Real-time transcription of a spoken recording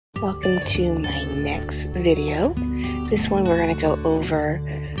Welcome to my next video. This one we're going to go over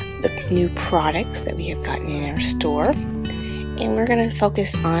the new products that we have gotten in our store, and we're going to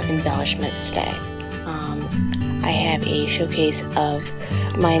focus on embellishments today. I have a showcase of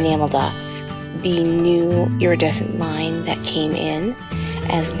my enamel dots, the new iridescent line that came in,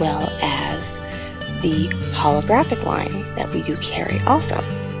 as well as the holographic line that we do carry also.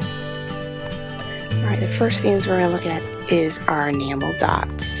 Alright, the first things we're going to look at is our enamel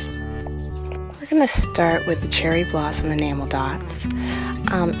dots. We're going to start with the cherry blossom enamel dots.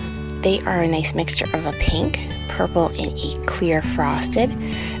 They are a nice mixture of a pink, purple, and a clear frosted.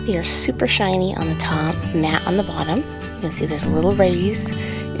 They are super shiny on the top, matte on the bottom. You can see there's a little raise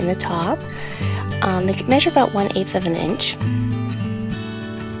in the top. They measure about 1/8 of an inch.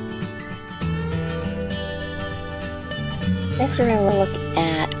 Next we're going to look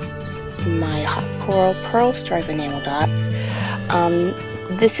at my hot coral pearl stripe enamel dots.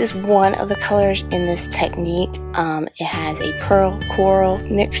 This is one of the colors in this technique. It has a pearl coral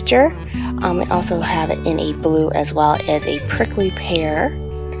mixture. We also have it in a blue as well as a prickly pear.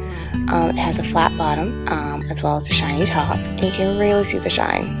 It has a flat bottom as well as a shiny top, and you can really see the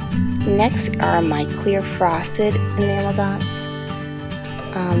shine. Next are my clear frosted enamel dots.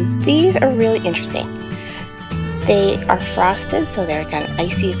 These are really interesting. They are frosted, so they're got an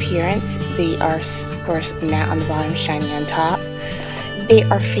icy appearance. They are, of course, matte on the bottom, shiny on top. They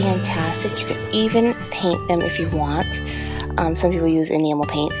are fantastic. You can even paint them if you want. Some people use enamel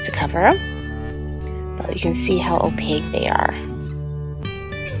paints to cover them, but you can see how opaque they are.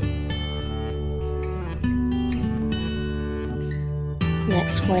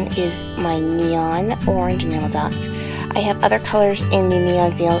 Next one is my neon orange enamel dots. I have other colors in the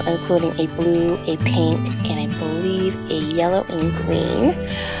neon field, including a blue, a pink, and I believe a yellow and green.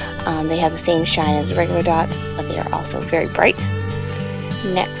 They have the same shine as the regular dots, but they are also very bright.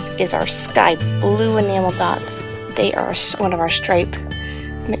 Next is our sky blue enamel dots. They are one of our stripe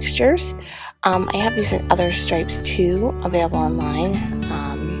mixtures. I have these in other stripes too, available online.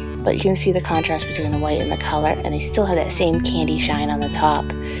 But you can see the contrast between the white and the color, and they still have that same candy shine on the top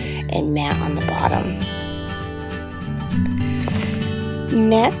and matte on the bottom.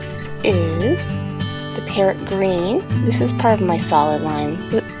 Next is the parrot green. This is part of my solid line.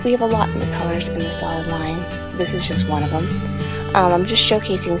 We have a lot of colors in the solid line. This is just one of them. I'm just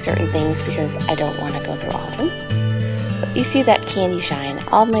showcasing certain things because I don't want to go through all of them. But you see that candy shine.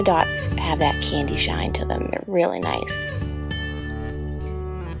 All of my dots have that candy shine to them. They're really nice.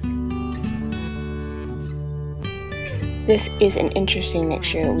 This is an interesting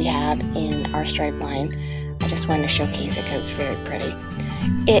mixture that we have in our stripe line. I just wanted to showcase it because it's very pretty.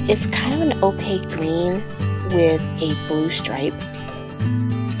 It is kind of an opaque green with a blue stripe.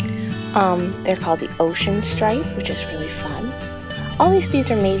 They're called the ocean stripe, which is really fun. All these beads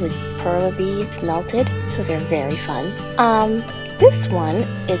are made with perla beads melted, so they're very fun. This one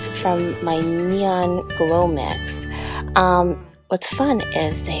is from my neon glow mix. What's fun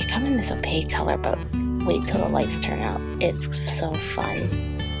is they come in this opaque color, but wait till the lights turn out. It's so fun.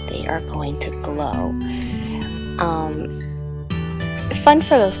 They are going to glow. Fun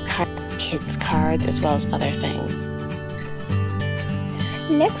for those kids cards as well as other things.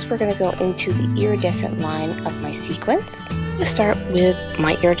 Next we're going to go into the iridescent line of my sequins. I'm going to start with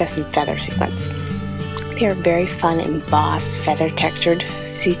my iridescent feather sequins. They are very fun embossed feather textured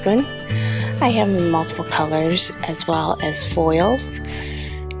sequin. I have them in multiple colors as well as foils.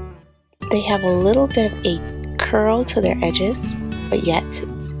 They have a little bit of a curl to their edges, but yet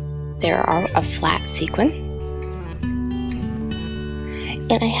they are a flat sequin.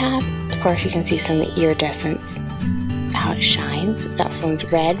 And I have, of course, you can see some of the iridescence, how it shines. That one's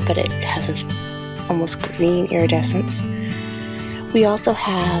red, but it has this almost green iridescence. We also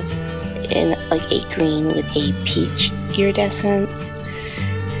have in like a green with a peach iridescence,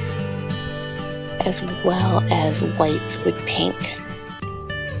 as well as whites with pink.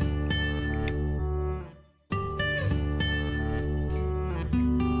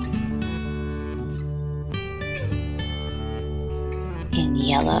 And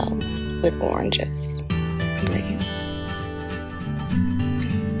yellows with oranges and greens.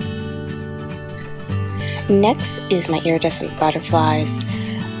 Next is my iridescent butterflies.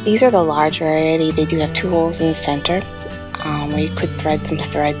 These are the large variety. They do have 2 holes in the center where you could thread some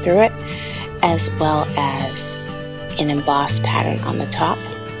thread through it, as well as an embossed pattern on the top.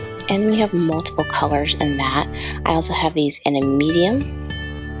 And we have multiple colors in that. I also have these in a medium.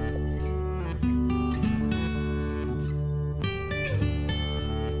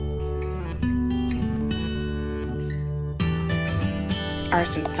 Are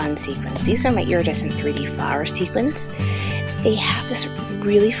some fun sequins. These are my iridescent 3D flower sequins. They have this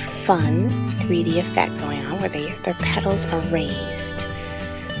really fun 3D effect going on where their petals are raised.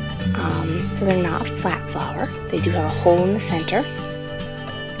 So they're not a flat flower. They do have a hole in the center.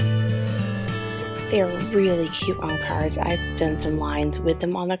 They're really cute on cards. I've done some lines with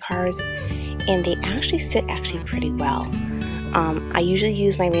them on the cards, and they actually sit pretty well. I usually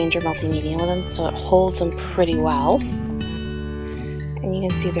use my Ranger Multimedia with them, so it holds them pretty well. And you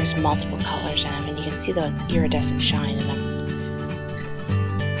can see there's multiple colors in them, and you can see those iridescent shine in them.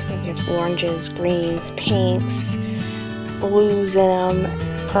 There's oranges, greens, pinks, blues in them,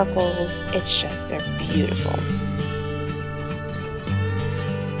 purples. It's just, they're beautiful.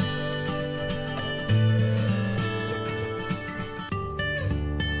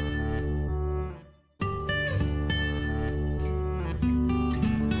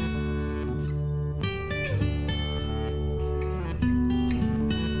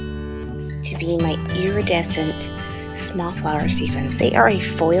 To be my iridescent small flower sequins. They are a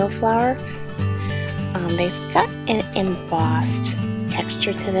foil flower. They've got an embossed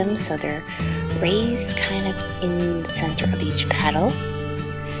texture to them, so they're raised kind of in the center of each petal.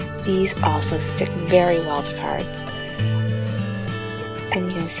 These also stick very well to cards.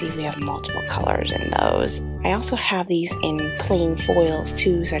 And you can see we have multiple colors in those. I also have these in plain foils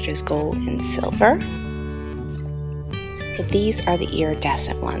too, such as gold and silver. But these are the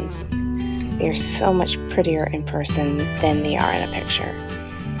iridescent ones. They're so much prettier in person than they are in a picture.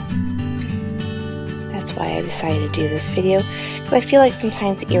 That's why I decided to do this video, because I feel like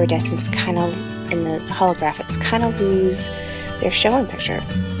sometimes the iridescents kind of, in the holographics, kind of lose their show in picture.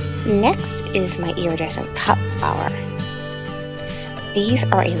 Next is my iridescent cup flower. These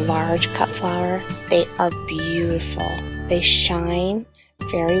are a large cup flower. They are beautiful. They shine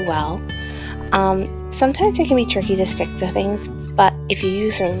very well. Sometimes they can be tricky to stick to things, but if you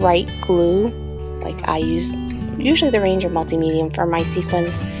use the right glue, like I use usually the Ranger Multimedium for my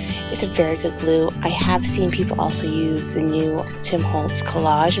sequins, it's a very good glue. I have seen people also use the new Tim Holtz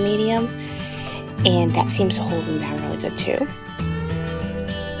collage medium, and that seems to hold them down really good too.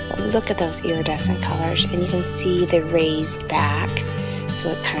 But look at those iridescent colors, and you can see the raised back, so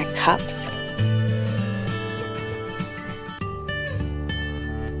it kind of cups.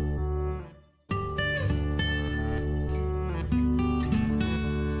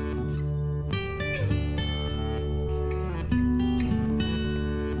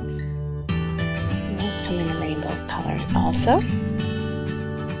 In a rainbow color also.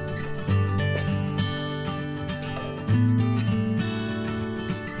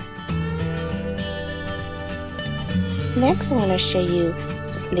 Next I want to show you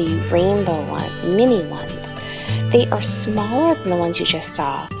the rainbow mini ones. They are smaller than the ones you just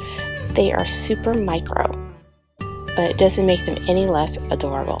saw. They are super micro, but it doesn't make them any less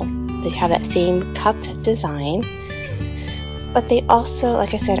adorable. They have that same cupped design, but they also,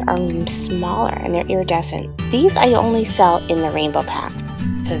 like I said, are smaller and they're iridescent. These I only sell in the rainbow pack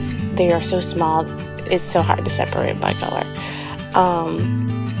because they are so small, it's so hard to separate by color.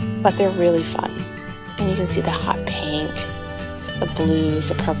 But they're really fun. And you can see the hot pink, the blues,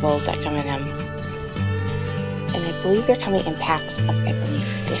 the purples that come in them. And I believe they're coming in packs of, I believe,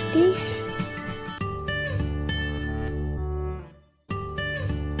 50.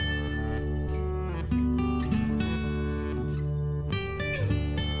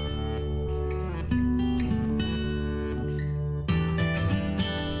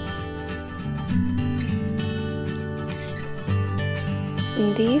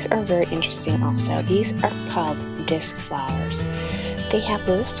 These are very interesting also. These are called disc flowers. They have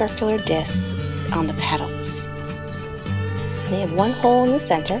little circular discs on the petals. They have one hole in the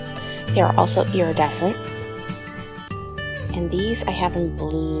center. They are also iridescent. And these I have in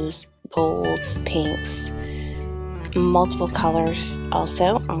blues, golds, pinks, multiple colors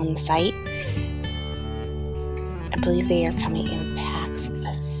also on the site. I believe they are coming in packs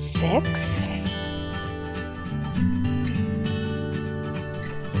of 6.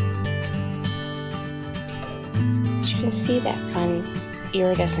 You can see that fun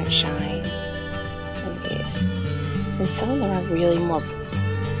iridescent shine in these. And some of them are really more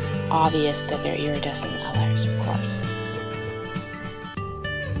obvious that they're iridescent colors, of course.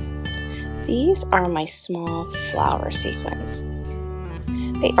 These are my small flower sequins.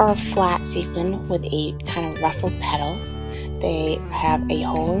 They are a flat sequin with a kind of ruffled petal. They have a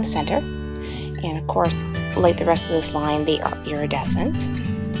hole in the center. And of course, like the rest of this line, they are iridescent.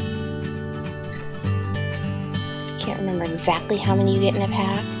 Can't remember exactly how many you get in a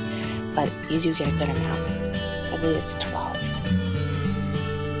pack, but you do get a good amount. I believe it's 12.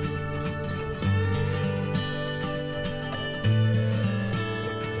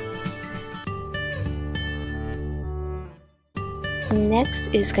 Next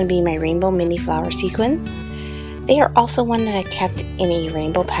is going to be my rainbow mini flower sequins. They are also one that I kept in a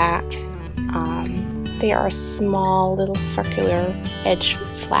rainbow pack. They are a small little circular edge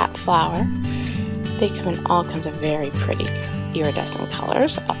flat flower. They come in all kinds of very pretty iridescent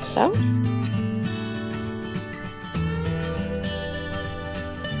colors also.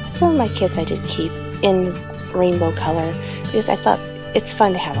 Some of my kits I did keep in rainbow color because I thought it's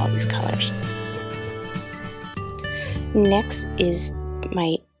fun to have all these colors. Next is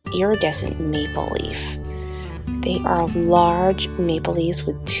my iridescent maple leaf. They are large maple leaves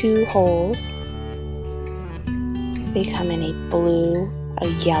with 2 holes. They come in a blue, a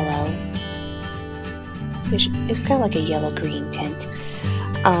yellow, which is kind of like a yellow-green tint.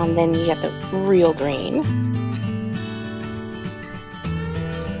 Then you get the real green.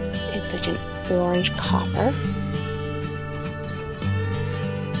 It's like an orange copper.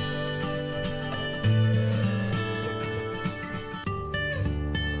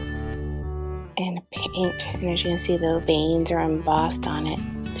 And a pink, and as you can see, the veins are embossed on it.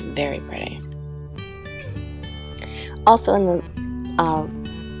 It's very pretty. Also in the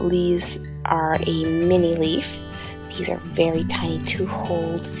leaves are a mini leaf. These are very tiny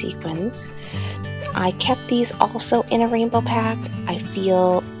 2-holed sequins. I kept these also in a rainbow pack. I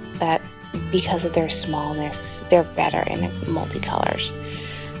feel that because of their smallness, they're better in multicolors.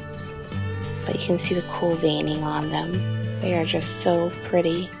 But you can see the cool veining on them. They are just so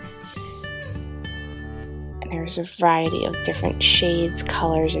pretty. And there's a variety of different shades,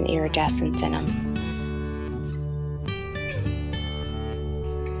 colors, and iridescence in them.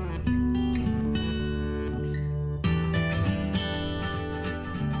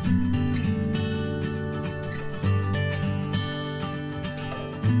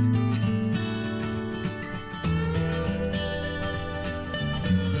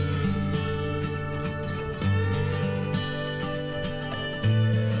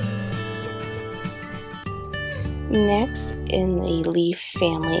 Next in the leaf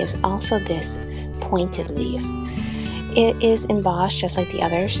family is also this pointed leaf. It is embossed just like the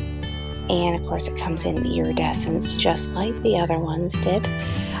others, and of course it comes in iridescence just like the other ones did.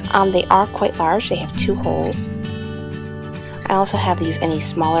 They are quite large. They have 2 holes. I also have these in a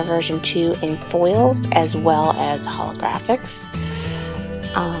smaller version too, in foils as well as holographics.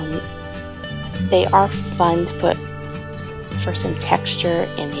 They are fun to put for some texture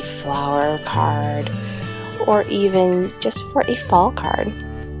in a flower card, or even just for a fall card.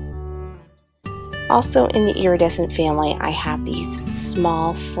 Also in the iridescent family, I have these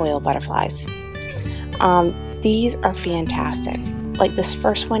small foil butterflies. These are fantastic. Like this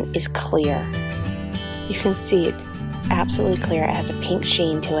first one is clear. You can see it's absolutely clear. It has a pink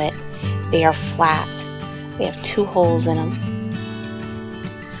sheen to it. They are flat. They have 2 holes in them.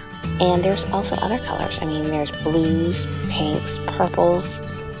 And there's also other colors. I mean, there's blues, pinks, purples,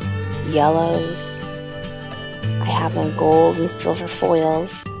 yellows. I have them gold and silver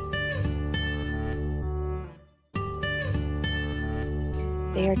foils.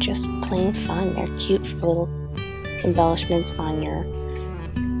 They are just plain fun. They're cute for little embellishments on your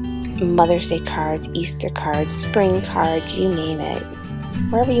Mother's Day cards, Easter cards, spring cards, you name it.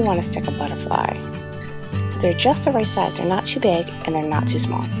 Wherever you want to stick a butterfly. But they're just the right size. They're not too big and they're not too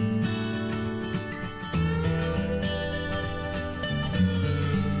small.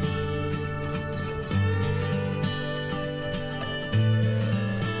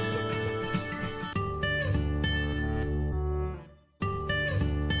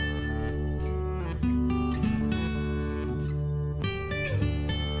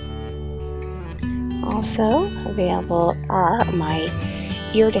 Also available are my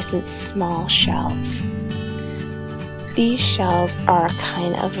iridescent small shells. These shells are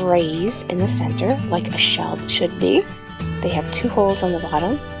kind of raised in the center like a shell should be. They have 2 holes on the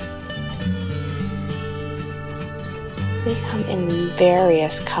bottom. They come in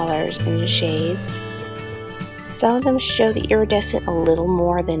various colors and shades. Some of them show the iridescent a little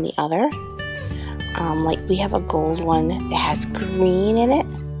more than the other. Like we have a gold one that has green in it.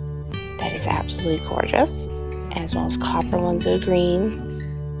 That is absolutely gorgeous, as well as copper ones with green.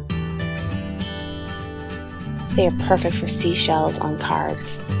 They are perfect for seashells on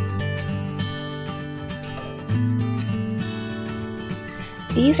cards.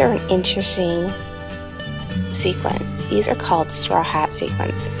 These are an interesting sequin. These are called straw hat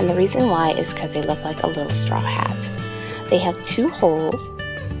sequins, and the reason why is because they look like a little straw hat. They have 2 holes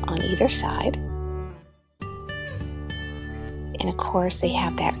on either side. And of course they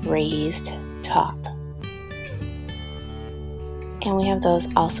have that raised top. And we have those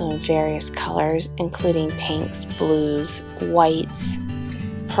also in various colors, including pinks, blues, whites,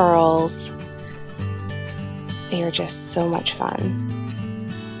 pearls. They are just so much fun.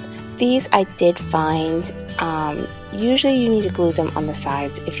 These I did find, usually you need to glue them on the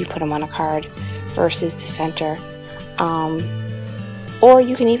sides if you put them on a card versus the center. Or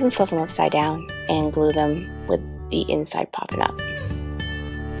you can even flip them upside down and glue them with the inside popping up.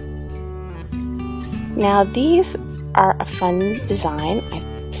 Now these are a fun design.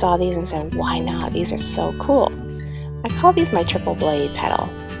 I saw these and said, why not? These are so cool. I call these my triple blade petal.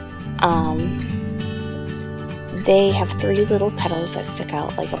 They have 3 little petals that stick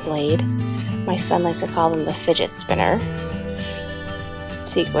out like a blade. My son likes to call them the fidget spinner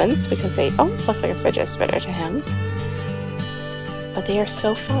sequins because they almost look like a fidget spinner to him. But they are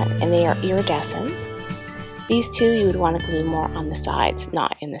so fun, and they are iridescent. These two you would want to glue more on the sides,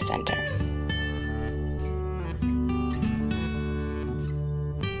 not in the center.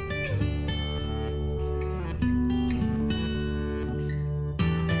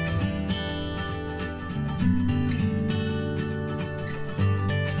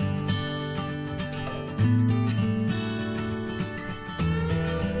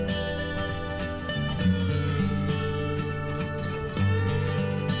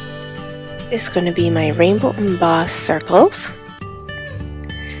 This is going to be my rainbow embossed circles.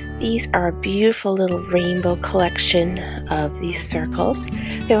 These are a beautiful little rainbow collection of these circles.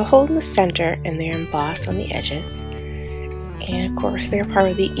 They have a hole in the center and they're embossed on the edges. And of course they're part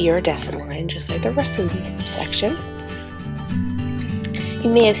of the iridescent line, just like the rest of this section. You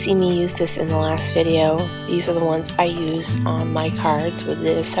may have seen me use this in the last video. These are the ones I use on my cards with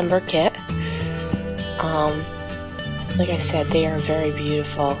the December kit. Like I said, they are very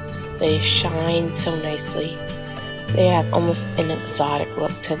beautiful. They shine so nicely. They have almost an exotic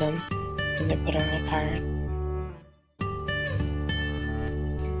look to them when they're put on a card.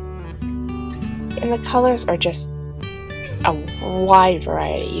 And the colors are just a wide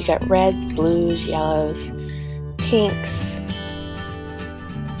variety. You got reds, blues, yellows, pinks,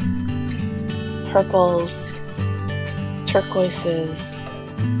 purples, turquoises.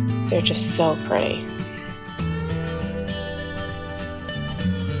 They're just so pretty.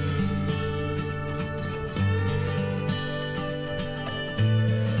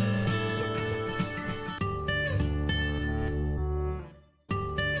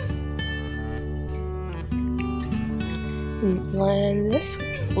 And this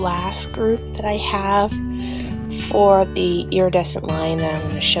last group that I have for the iridescent line that I'm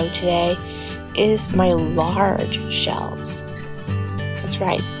going to show today is my large shells. That's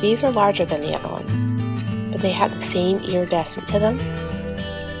right, these are larger than the other ones, but they have the same iridescent to them.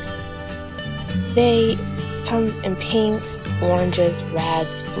 They come in pinks, oranges,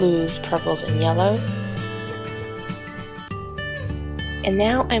 reds, blues, purples, and yellows. And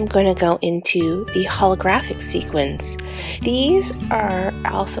now I'm going to go into the holographic sequins. These are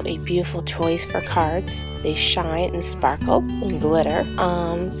also a beautiful choice for cards. They shine and sparkle and glitter.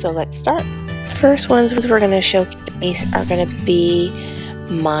 So let's start. First ones we're going to showcase are going to be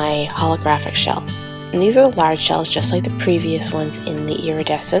my holographic shells. And these are the large shells, just like the previous ones in the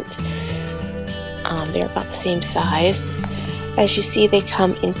iridescent. They're about the same size. As you see, they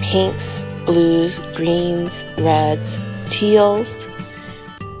come in pinks, blues, greens, reds, teals,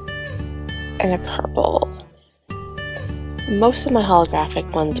 and a purple. Most of my holographic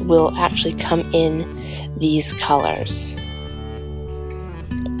ones will actually come in these colors.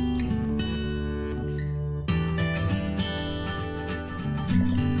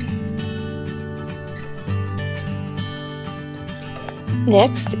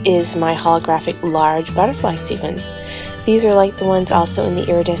 Next is my holographic large butterfly sequins. These are like the ones also in the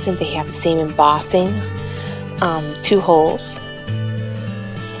iridescent. They have the same embossing, 2 holes.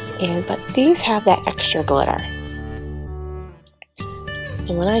 But these have that extra glitter.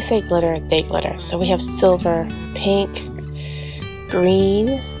 And when I say glitter, they glitter. So we have silver, pink,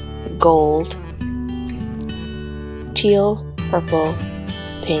 green, gold, teal, purple,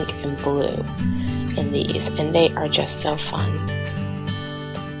 pink, and blue in these. And they are just so fun.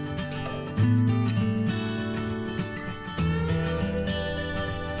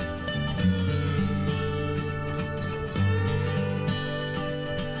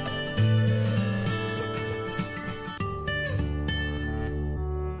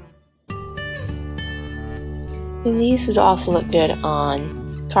 And these would also look good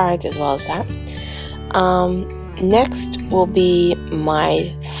on cards as well as that. Next will be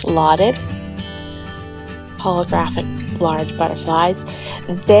my slotted holographic large butterflies.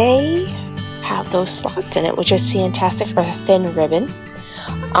 They have those slots in it, which is fantastic for a thin ribbon.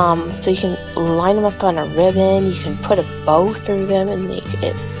 So you can line them up on a ribbon, you can put a bow through them and make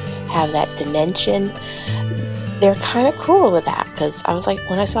it have that dimension. They're kind of cool with that, because I was like,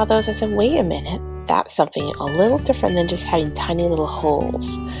 when I saw those, I said, wait a minute. that's something a little different than just having tiny little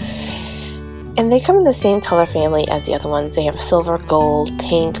holes. And they come in the same color family as the other ones. They have silver, gold,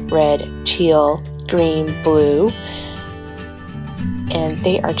 pink, red, teal, green, blue, and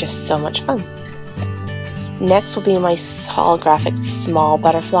they are just so much fun. Next will be my holographic small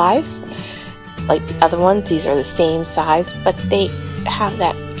butterflies. Like the other ones, these are the same size, but they have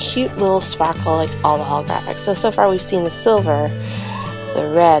that cute little sparkle like all the holographics. So far we've seen the silver, the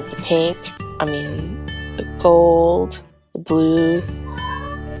red, the pink, the gold, the blue,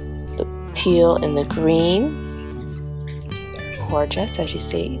 the teal, and the green. They're gorgeous, as you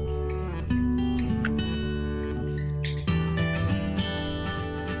see.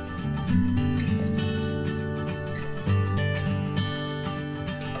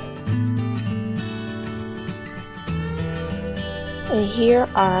 And here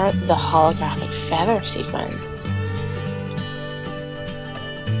are the holographic feather sequins.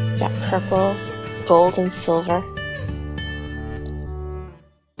 Got purple, gold, and silver.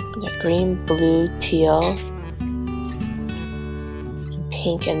 We got green, blue, teal, and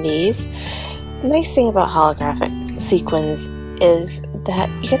pink in these. The nice thing about holographic sequins is that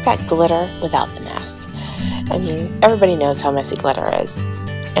you get that glitter without the mess. Everybody knows how messy glitter is.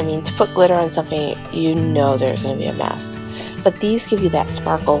 To put glitter on something, you know there's going to be a mess. But these give you that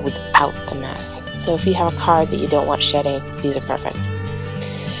sparkle without the mess. So if you have a card that you don't want shedding, these are perfect.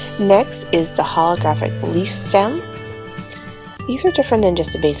 Next is the holographic leaf stem. These are different than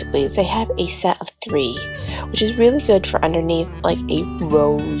just the basic leaves. They have a set of 3, which is really good for underneath like a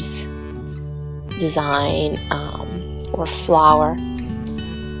rose design or flower.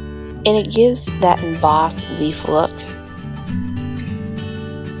 And it gives that embossed leaf look.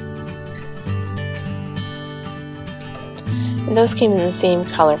 And those came in the same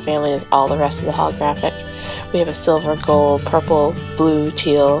color family as all the rest of the holographic. We have a silver, gold, purple, blue,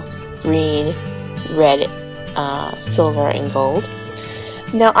 teal, green, red, silver, and gold.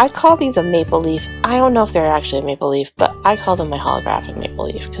 Now I call these a maple leaf. I don't know if they're actually a maple leaf, but I call them my holographic maple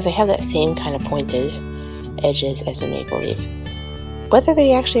leaf because they have that same kind of pointed edges as a maple leaf. Whether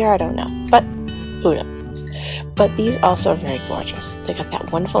they actually are, I don't know, but who knows. But these also are very gorgeous. They got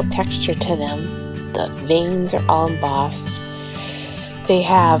that wonderful texture to them. The veins are all embossed. They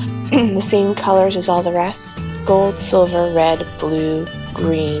have the same colors as all the rest: gold, silver, red, blue,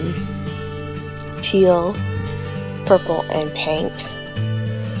 green, teal, purple, and pink.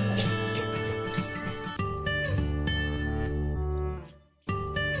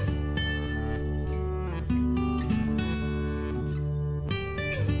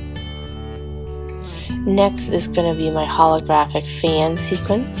 Next is going to be my holographic fan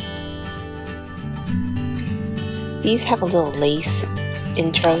sequins. These have a little lace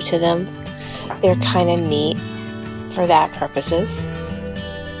intro to them. They're kind of neat for that purposes.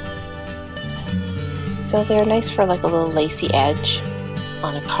 So they're nice for like a little lacy edge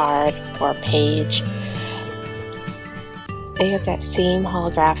on a card or a page. They have that same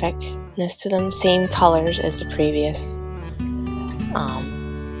holographicness to them, same colors as the previous.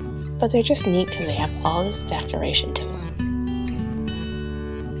 But they're just neat because they have all this decoration to them.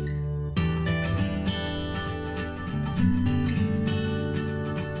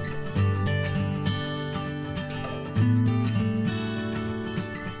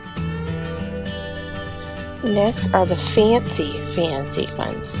 Next are the fancy fan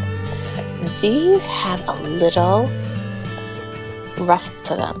sequins. These have a little ruffle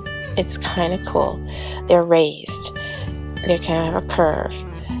to them. It's kind of cool. They're raised. They kind of have a curve.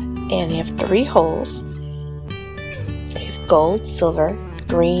 And they have 3 holes. They have gold, silver,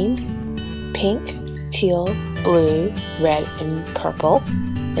 green, pink, teal, blue, red, and purple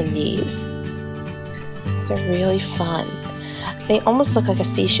in these. They're really fun. They almost look like a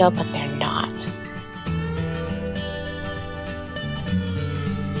seashell, but they're not.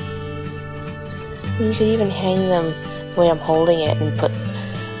 You could even hang them the way I'm holding it and put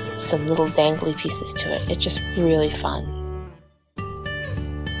some little dangly pieces to it. It's just really fun.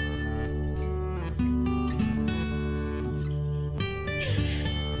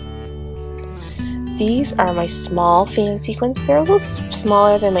 These are my small fan sequins. They're a little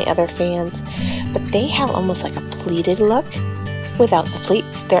smaller than my other fans, but they have almost like a pleated look without the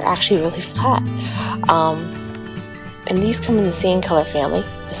pleats. They're actually really flat. And these come in the same color family: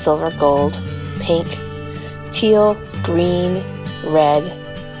 the silver, gold, pink, teal, green, red,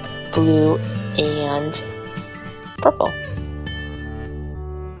 blue, and purple.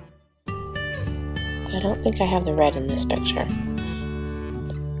 I don't think I have the red in this picture.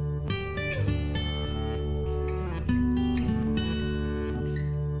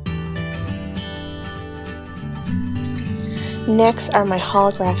 Next are my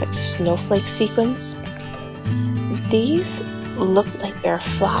holographic snowflake sequins. These look like they're a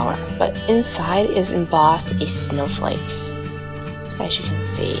flower, but inside is embossed a snowflake, as you can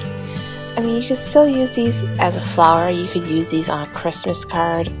see. I mean, you could still use these as a flower. You could use these on a Christmas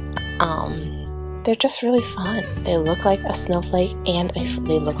card. They're just really fun. They look like a snowflake and they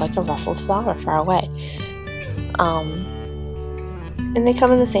look like a ruffled flower far away. And they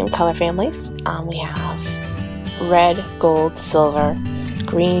come in the same color families. We have red, gold, silver,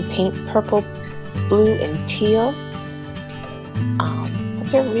 green, pink, purple, blue, and teal.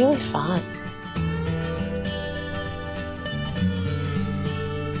 But they're really fun.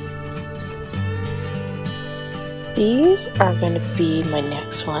 These are going to be my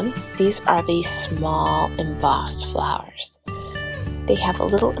next one. These are the small embossed flowers. They have a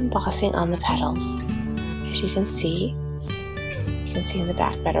little embossing on the petals, as you can see. You can see in the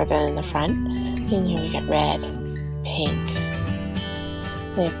back better than in the front. And here we get red, pink.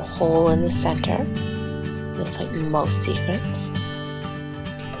 They have a hole in the center, just like most sequins.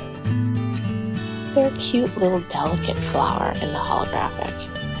 They're a cute little delicate flower in the holographic.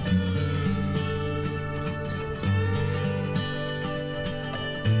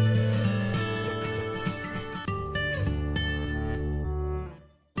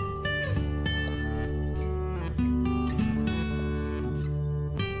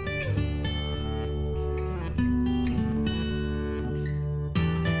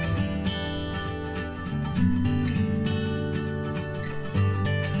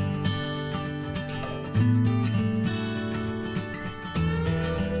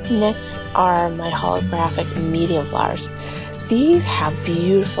 Next are my holographic medium flowers. These have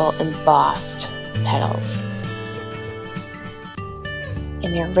beautiful embossed petals,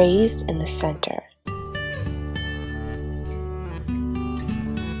 and they're raised in the center.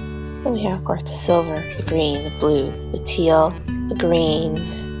 And we have, of course, the silver, the green, the blue, the teal, the green,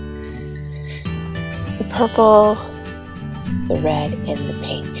 the purple, the red, and the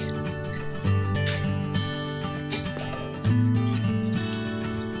pink.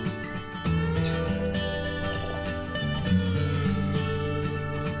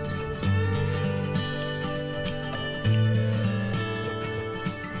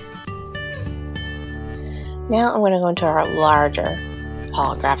 Now I'm going to go into our larger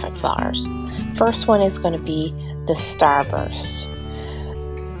holographic flowers. First one is going to be the Starburst.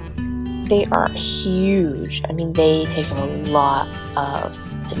 They are huge. I mean, they take up a lot of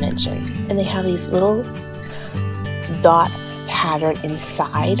dimension. And they have these little dot pattern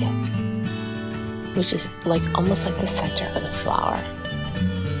inside, which is like almost like the center of the flower.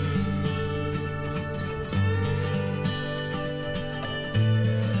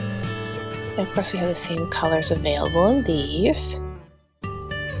 And of course we have the same colors available in these.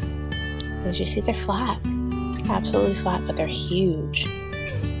 As you see, they're flat. Absolutely flat, but they're huge.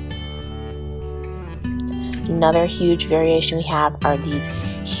 Another huge variation we have are these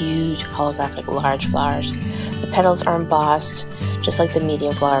huge holographic large flowers. The petals are embossed just like the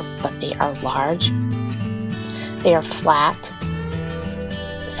medium flower, but they are large. They are flat,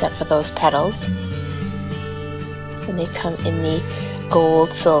 except for those petals. And they come in the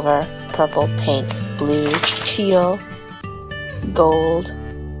gold, silver, purple, pink, blue, teal, gold,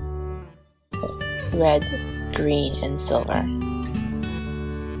 red, green, and silver.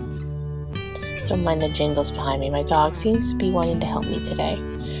 Don't mind the jingles behind me. My dog seems to be wanting to help me today.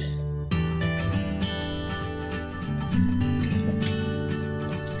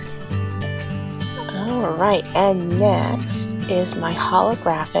 Alright, and next is my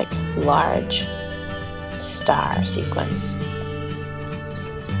holographic large star sequins.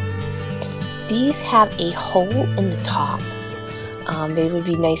 These have a hole in the top. They would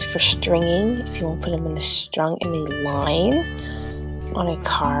be nice for stringing if you want to put them in a strung in a line on a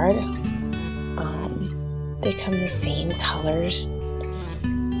card. They come in the same colors: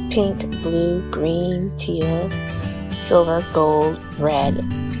 pink, blue, green, teal, silver, gold, red,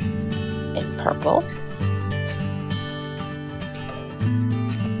 and purple.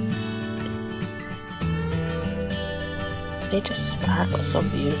 They just sparkle so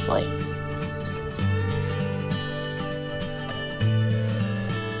beautifully.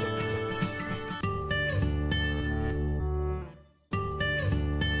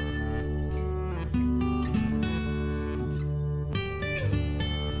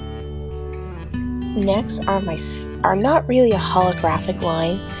 Next are not really a holographic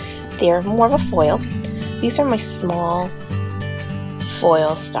line. They're more of a foil. These are my small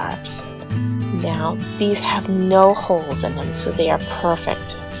foil stars. Now, these have no holes in them, so they are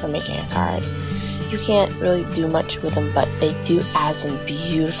perfect for making a card. You can't really do much with them, but they do add some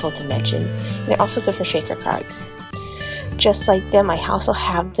beautiful dimension. And they're also good for shaker cards. just like them, I also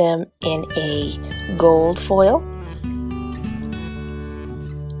have them in a gold foil.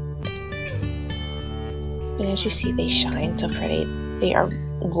 And as you see, they shine so pretty. They are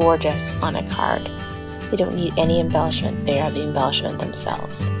gorgeous on a card. They don't need any embellishment. They are the embellishment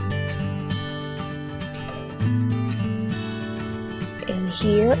themselves. And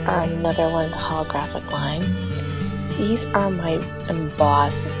here are another one of the holographic line. These are my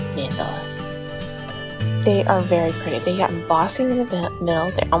embossed mandala. They are very pretty. They got embossing in the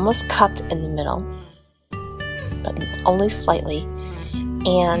middle. They're almost cupped in the middle, but only slightly.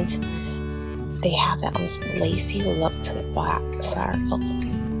 And they have that almost lacy look to the back circle,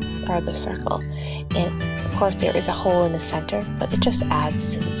 or the circle. And of course there is a hole in the center, but it just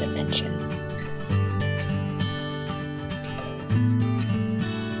adds to the dimension.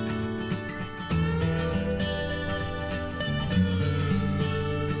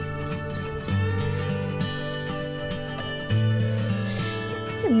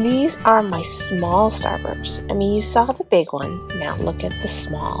 And these are my small starbursts. I mean, you saw the big one. Now look at the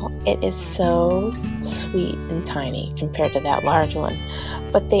small. It is so sweet and tiny compared to that large one,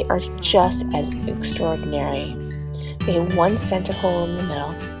 but they are just as extraordinary. They have one center hole in the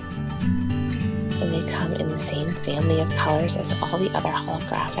middle, and they come in the same family of colors as all the other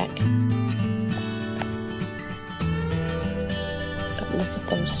holographic. But look at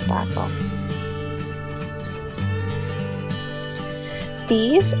them sparkle.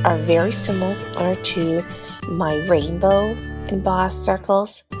 These are very similar to my rainbow embossed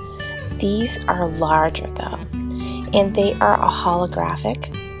circles. These are larger though, and they are a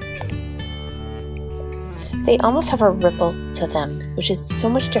holographic. They almost have a ripple to them, which is so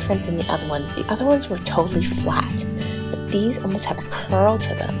much different than the other ones. The other ones were totally flat, but these almost have a curl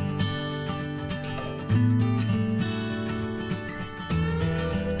to them.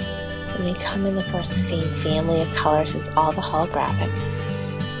 And they come in, of course, the same family of colors as all the holographic.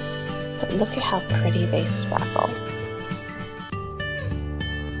 But look at how pretty they sparkle.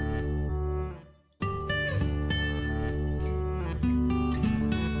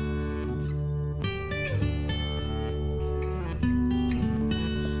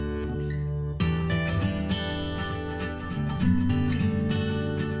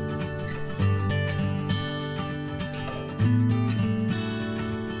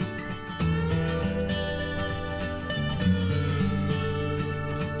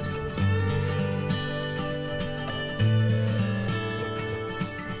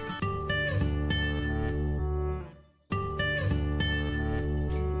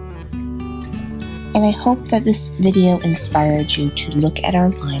 And I hope that this video inspired you to look at our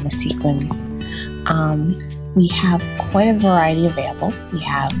line of sequins. We have quite a variety available. We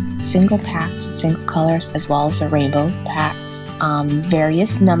have single packs with single colors as well as the rainbow packs.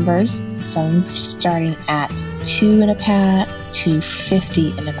 Various numbers, some starting at 2 in a pack to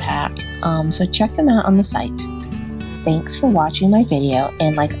 50 in a pack. So check them out on the site. Thanks for watching my video,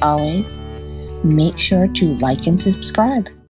 and like always, make sure to like and subscribe.